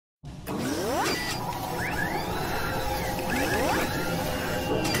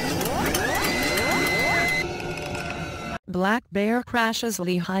black bear crashes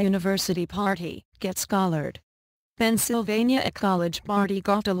Lehigh University party, gets collared. Pennsylvania a college party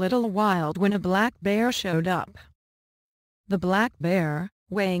got a little wild when a black bear showed up. The black bear,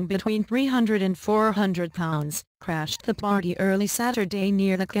 weighing between 300 and 400 pounds, crashed the party early Saturday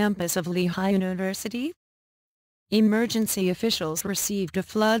near the campus of Lehigh University. Emergency officials received a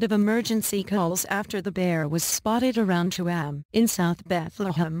flood of emergency calls after the bear was spotted around swam in South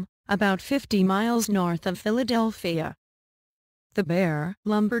Bethlehem, about 50 miles north of Philadelphia. The bear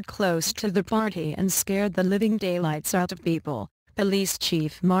lumbered close to the party and scared the living daylights out of people, Police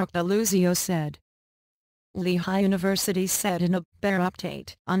Chief Mark DiLuzio said. Lehigh University said in a bear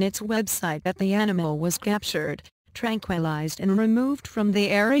update on its website that the animal was captured, tranquilized and removed from the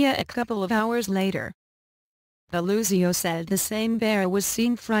area a couple of hours later. DiLuzio said the same bear was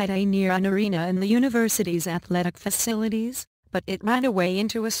seen Friday near an arena in the university's athletic facilities, but it ran away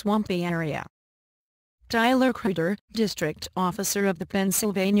into a swampy area. Tyler Krieder, district officer of the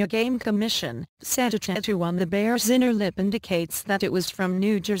Pennsylvania Game Commission, said a tattoo on the bear's inner lip indicates that it was from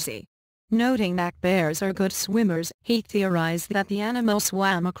New Jersey. Noting that bears are good swimmers, he theorized that the animal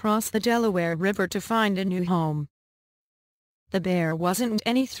swam across the Delaware River to find a new home. The bear wasn't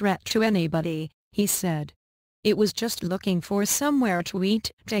any threat to anybody, he said. It was just looking for somewhere to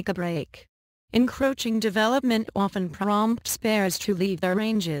eat, take a break. Encroaching development often prompts bears to leave their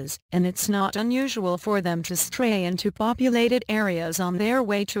ranges, and it's not unusual for them to stray into populated areas on their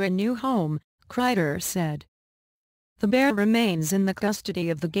way to a new home, Krieder said. The bear remains in the custody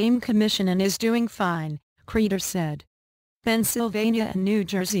of the Game Commission and is doing fine, Krieder said. Pennsylvania and New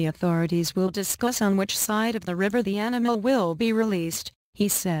Jersey authorities will discuss on which side of the river the animal will be released, he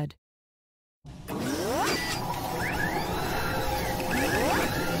said.